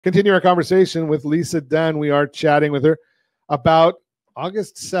continue our conversation with Lisa Dunn. We are chatting with her about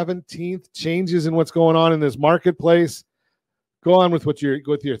August 17th, changes in what's going on in this marketplace. Go on with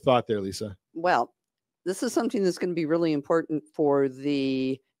your thought there, Lisa. Well, this is something that's going to be really important for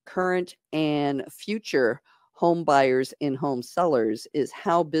the current and future home buyers and home sellers, is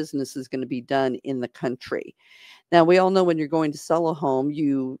how business is going to be done in the country. Now, we all know when you're going to sell a home,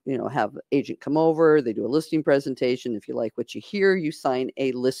 you have an agent come over, they do a listing presentation. If you like what you hear, you sign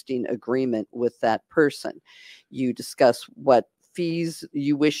a listing agreement with that person. You discuss what fees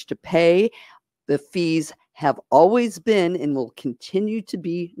you wish to pay. The fees have always been and will continue to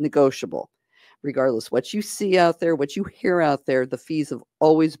be negotiable. Regardless what you see out there, what you hear out there, the fees have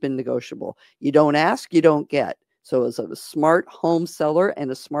always been negotiable. You don't ask, you don't get. So as a smart home seller and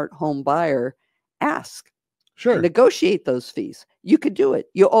a smart home buyer, ask. Sure. Negotiate those fees. You could do it.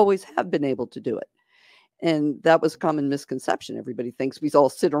 You always have been able to do it. And that was a common misconception. Everybody thinks we all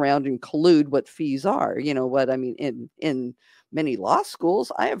sit around and collude what fees are. You know what I mean? In many law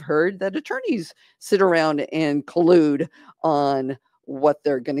schools, I have heard that attorneys sit around and collude on what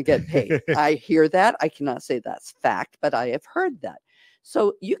they're going to get paid. I hear that. I cannot say that's fact, but I have heard that.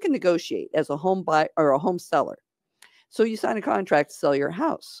 So you can negotiate as a home buyer or a home seller. So you sign a contract to sell your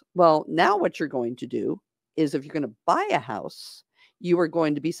house. Well, now what you're going to do is, if you're going to buy a house, you are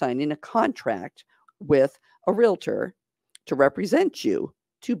going to be signing a contract with a realtor to represent you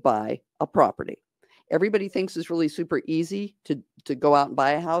to buy a property. Everybody thinks it's really super easy to go out and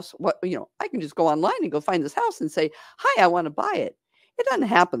buy a house. I can just go online and go find this house and say, hi, I want to buy it. It doesn't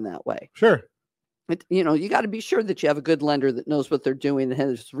happen that way. Sure. You got to be sure that you have a good lender that knows what they're doing and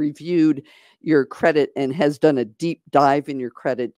has reviewed your credit and has done a deep dive in your credit